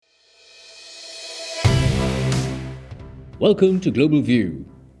Welcome to Global View.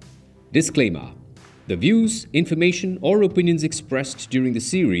 Disclaimer: the views, information, or opinions expressed during the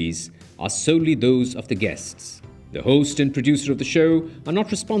series are solely those of the guests. The host and producer of the show are not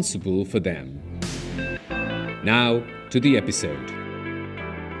responsible for them. Now to the episode.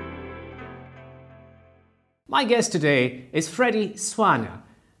 My guest today is Freddy Swana,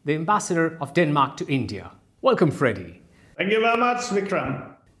 the ambassador of Denmark to India. Welcome, Freddy. Thank you very much,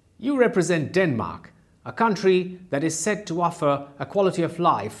 Vikram. You represent Denmark, a country that is said to offer a quality of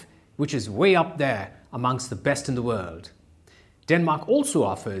life which is way up there amongst the best in the world. Denmark also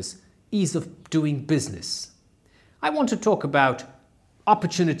offers ease of doing business. I want to talk about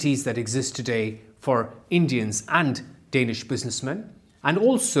opportunities that exist today for Indians and Danish businessmen, and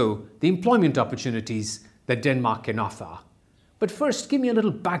also the employment opportunities that Denmark can offer. But first, give me a little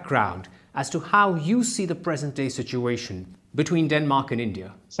background as to how you see the present-day situation between Denmark and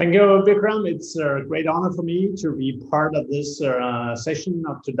India. Thank you, Vikram. It's a great honor for me to be part of this session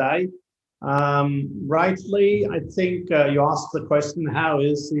of today. Rightly, I think you asked the question, how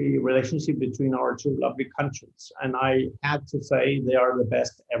is the relationship between our two lovely countries? And I have to say they are the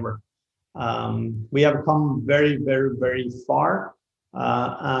best ever. We have come very, very, very far.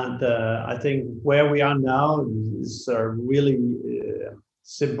 And I think where we are now is really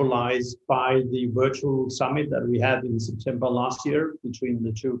symbolized by the virtual summit that we had in September last year between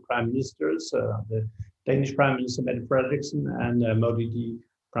the two prime ministers, the Danish Prime Minister Mette Frederiksen and Modi,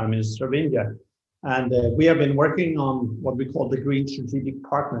 Prime Minister of India. And we have been working on what we call the Green Strategic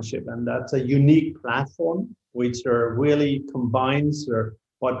Partnership, and that's a unique platform which really combines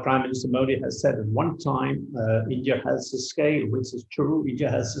what Prime Minister Modi has said at one time. India has the scale, which is true. India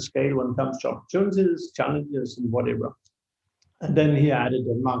has the scale when it comes to opportunities, challenges, and whatever. And then he added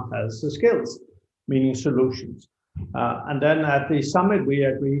Denmark has the skills, meaning solutions. And then at the summit, we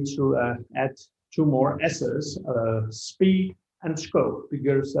agreed to add two more S's, speed and scope,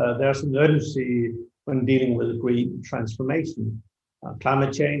 because there's an urgency when dealing with green transformation.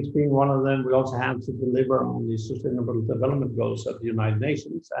 Climate change being one of them, we also have to deliver on the Sustainable Development Goals of the United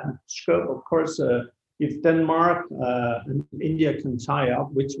Nations. And scope, of course, if Denmark and India can tie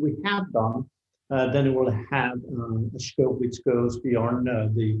up, which we have done, then it will have a scope which goes beyond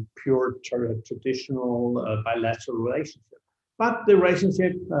the pure traditional bilateral relationship. But the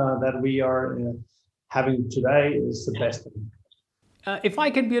relationship that we are having today is the best. If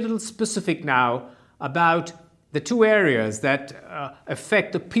I can be a little specific now about the two areas that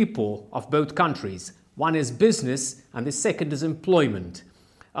affect the people of both countries. One is business and the second is employment.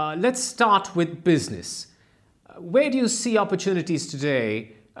 Let's start with business. Where do you see opportunities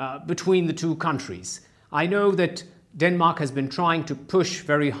today between the two countries? I know that Denmark has been trying to push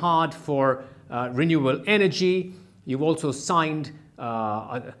very hard for renewable energy. You've also signed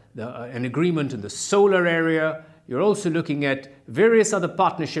an agreement in the solar area. You're also looking at various other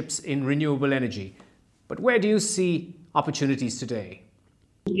partnerships in renewable energy. But where do you see opportunities today?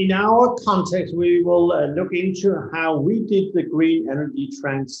 In our context, we will look into how we did the green energy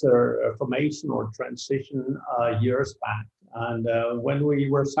transformation or transition years back. And when we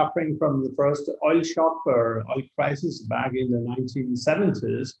were suffering from the first oil shock or oil crisis back in the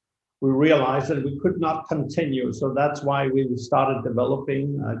 1970s, we realized that we could not continue. So that's why we started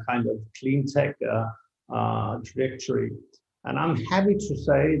developing a kind of clean tech trajectory. And I'm happy to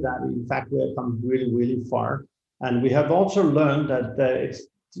say that, in fact, we have come really, really far. And we have also learned that it's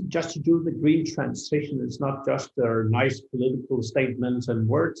just to do the green transition, it's not just nice political statements and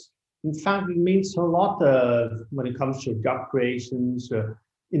words. In fact, it means a lot when it comes to job creations,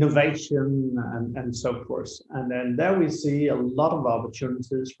 innovation, and so forth. And then there we see a lot of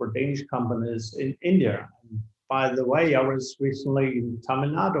opportunities for Danish companies in India. By the way, I was recently in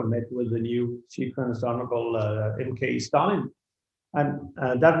Tamil Nadu, met with the new Chief Minister, Honorable M.K. Stalin. And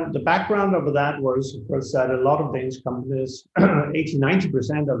the background of that was, of course, that a lot of Danish companies,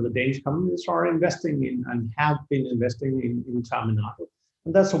 80-90% of the Danish companies are investing in and have been investing in Tamil Nadu.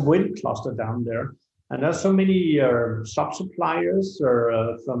 And that's a wind cluster down there. And there's so many sub-suppliers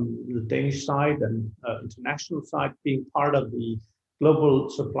from the Danish side and international side being part of the global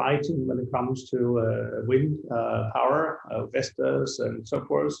supply chain when it comes to wind power, Vestas and so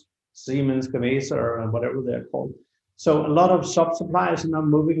forth, Siemens, Gamesa, or whatever they're called. So a lot of sub-suppliers are now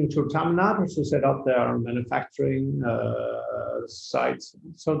moving to Tamil Nadu to set up their manufacturing sites.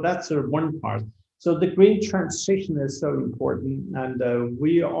 So that's one part. So the green transition is so important. And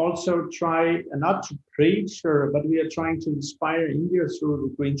we also try, not to preach, but we are trying to inspire India through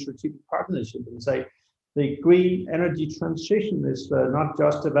the Green Strategic Partnership and say, the green energy transition is not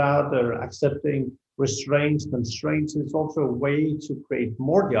just about accepting restraints, constraints. It's also a way to create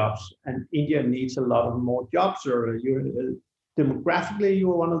more jobs, and India needs a lot of more jobs. Or demographically,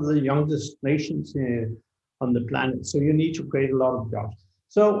 you're one of the youngest nations on the planet, so you need to create a lot of jobs.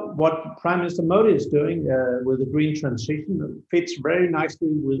 So what Prime Minister Modi is doing with the green transition fits very nicely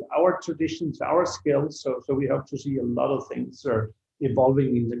with our traditions, our skills. So we hope to see a lot of things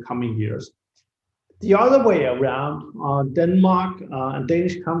evolving in the coming years. The other way around, Denmark and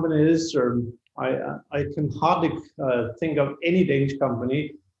Danish companies, I can hardly think of any Danish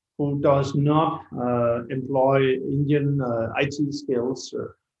company who does not employ Indian IT skills.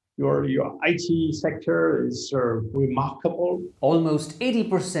 Your IT sector is remarkable. Almost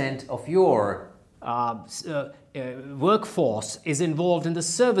 80% of your workforce is involved in the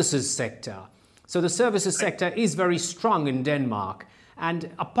services sector. So the services sector is very strong in Denmark. And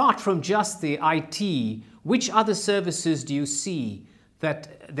apart from just the IT, which other services do you see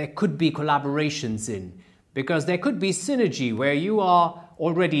that there could be collaborations in? Because there could be synergy where you are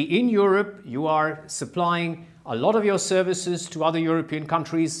already in Europe, you are supplying a lot of your services to other European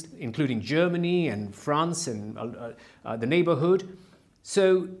countries, including Germany and France and the neighborhood.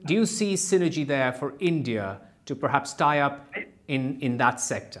 So do you see synergy there for India to perhaps tie up in that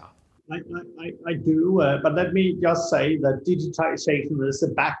sector? I do, but let me just say that digitization is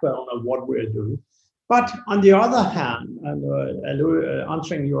the backbone of what we're doing. But on the other hand, and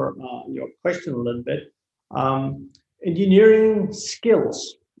answering your question a little bit, engineering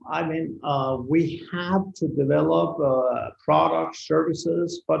skills. I mean, we have to develop products,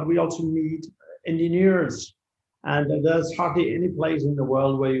 services, but we also need engineers. And there's hardly any place in the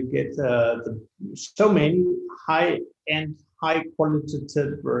world where you get so many high-end,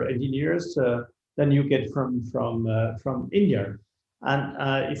 high-qualitative engineers than you get from India.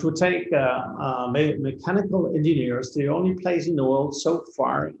 And if you take mechanical engineers, the only place in the world so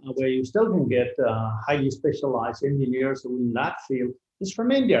far where you still can get highly specialized engineers in that field is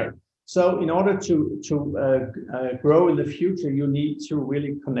from India. So in order to grow in the future, you need to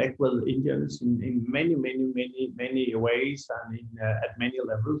really connect with Indians in many ways and at many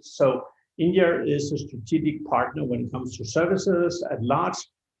levels. So India is a strategic partner when it comes to services at large,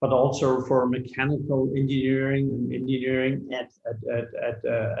 but also for mechanical engineering and engineering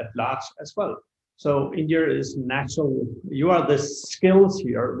at large as well. So India is natural. You are the skills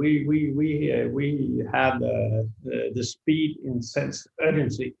here. We have the speed in sense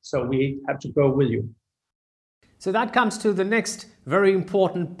urgency. So we have to go with you. So that comes to the next very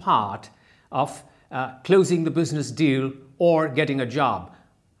important part of closing the business deal or getting a job.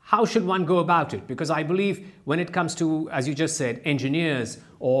 How should one go about it? Because I believe when it comes to, as you just said, engineers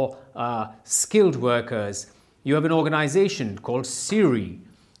or skilled workers, you have an organization called SIRI.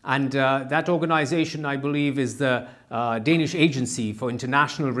 And that organization, I believe, is the Danish Agency for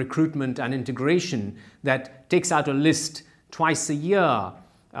International Recruitment and Integration that takes out a list twice a year,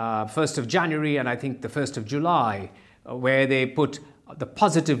 1st of January and I think the 1st of July, where they put the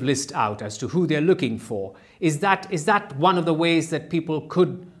positive list out as to who they're looking for. Is that one of the ways that people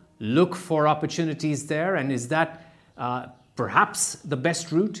could look for opportunities there? And is that perhaps the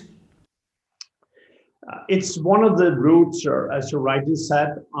best route? It's one of the routes, as you rightly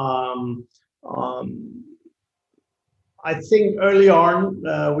said. I think early on,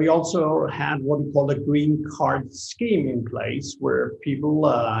 we also had what we call a green card scheme in place where people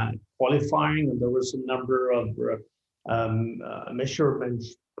qualifying, and there was a number of measurement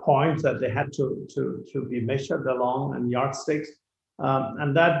points that they had to be measured along and yardsticks.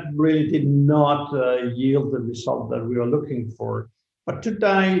 And that really did not yield the result that we were looking for. But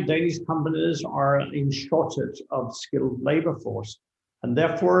today, Danish companies are in shortage of skilled labor force. And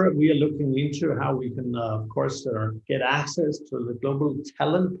therefore, we are looking into how we can, of course, get access to the global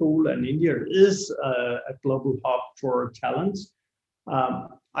talent pool. And India is a global hub for talents.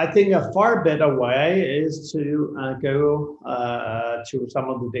 I think a far better way is to go to some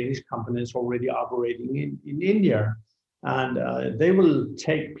of the Danish companies already operating in India. And they will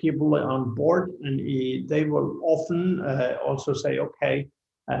take people on board, and they will often also say, okay,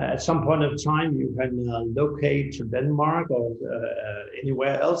 at some point of time, you can locate to Denmark or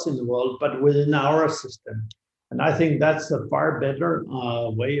anywhere else in the world, but within our system. And I think that's a far better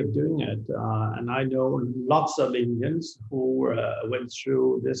way of doing it. And I know lots of Indians who went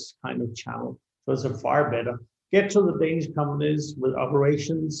through this kind of channel. So it's a far better. Get to the Danish companies with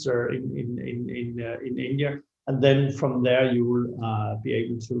operations in India. And then from there, you will be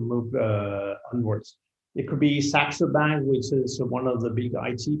able to move onwards. It could be Saxo Bank, which is one of the big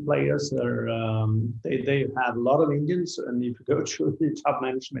IT players. They have a lot of Indians. And if you go to the top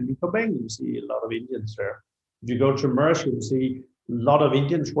management in Copenhagen, you see a lot of Indians there. If you go to Maersk, you see a lot of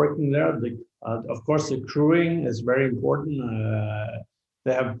Indians working there. The Of course, the crewing is very important.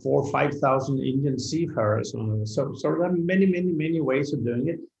 They have 4,000 or 5,000 Indian seafarers. So there are many ways of doing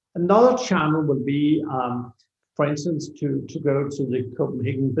it. Another channel would be, for instance, to go to the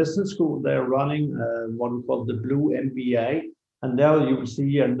Copenhagen Business School. They're running what we call the Blue MBA. And there you will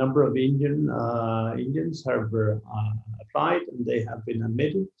see a number of Indians have applied and they have been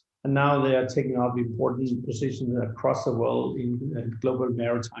admitted. And now they are taking up important positions across the world in global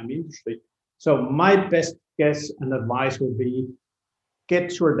maritime industry. So my best guess and advice would be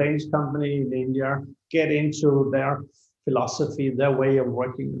get to a Danish company in India, get into their philosophy, their way of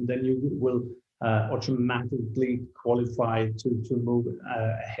working, and then you will automatically qualify to move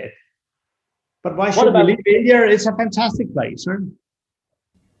ahead. But why should we leave India? It's a fantastic place, right?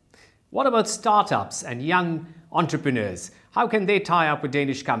 What about startups and young entrepreneurs? How can they tie up with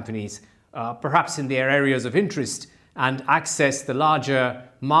Danish companies, perhaps in their areas of interest, and access the larger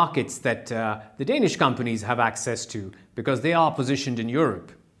markets that the Danish companies have access to because they are positioned in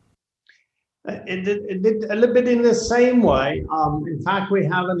Europe? It did a little bit in the same way. In fact, we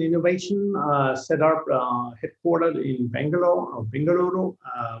have an innovation set up headquartered in Bangalore.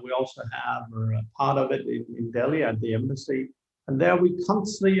 We also have a part of it in Delhi at the embassy. And there we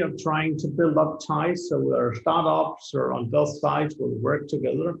constantly are trying to build up ties. So our startups are on both sides will work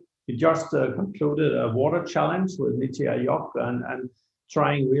together. We just concluded a water challenge with Niti Aayog and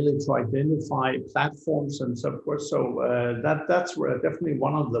trying really to identify platforms and so forth. So that's definitely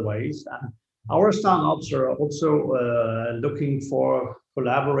one of the ways. And our startups are also looking for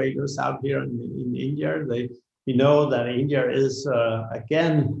collaborators out here in India. We know that India is,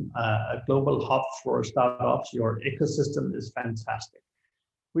 again, a global hub for startups. Your ecosystem is fantastic.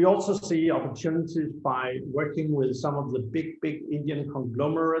 We also see opportunities by working with some of the big Indian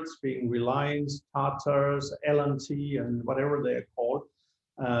conglomerates, being Reliance, Tata's, L&T, and whatever they're called.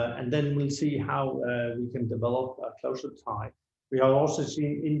 And then we'll see how we can develop a closer tie. We have also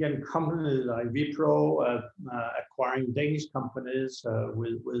seen Indian companies like Wipro acquiring Danish companies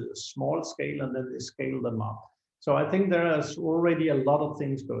with a small scale, and then they scale them up. So I think there is already a lot of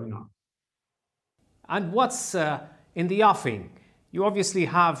things going on. And what's in the offing? You obviously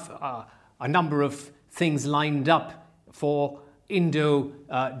have a number of things lined up for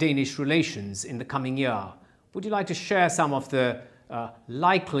Indo-Danish relations in the coming year. Would you like to share some of the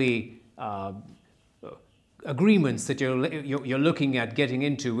likely agreements that you're looking at getting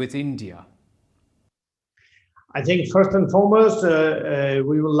into with India? I think first and foremost,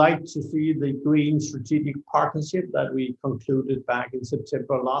 we would like to see the Green Strategic Partnership that we concluded back in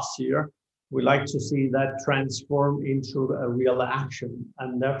September last year. We like to see that transform into a real action.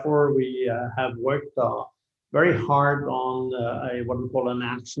 And therefore, we have worked very hard on what we call an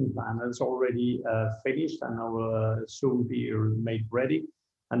action plan. It's already finished and will soon be made ready.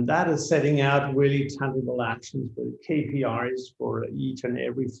 And that is setting out really tangible actions with KPIs for each and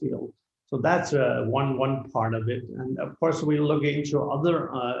every field. So that's one part of it. And of course, we'll look into other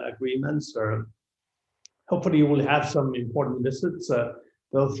agreements. Hopefully, we'll have some important visits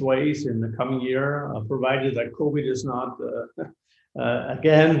both ways in the coming year, provided that COVID is not,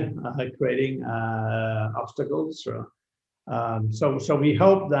 again, creating obstacles. So we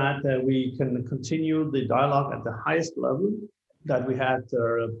hope that we can continue the dialogue at the highest level that we had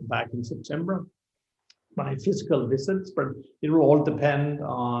back in September by physical visits, but it will all depend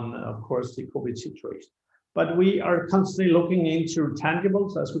on, of course, the COVID situation. But we are constantly looking into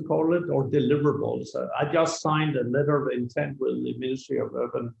tangibles, as we call it, or deliverables. I just signed a letter of intent with the Ministry of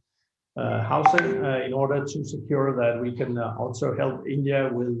Urban Housing in order to secure that we can also help India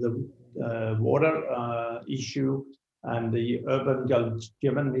with the water issue and the Urban Jal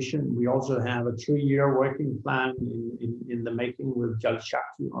Jeevan mission. We also have a 3-year working plan in the making with Jal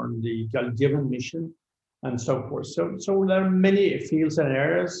Shakti on the Jal Jeevan mission and so forth. So there are many fields and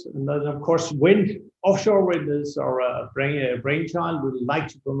areas. And then, of course, wind, offshore wind is our brainchild. We would like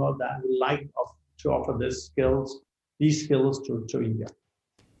to promote that. We like to offer these skills to India.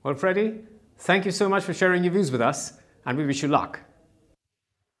 Well, Freddie, thank you so much for sharing your views with us, and we wish you luck.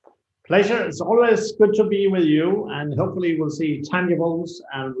 Pleasure. It's always good to be with you, and hopefully we'll see tangibles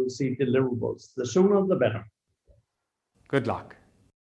and we'll see deliverables. The sooner, the better. Good luck.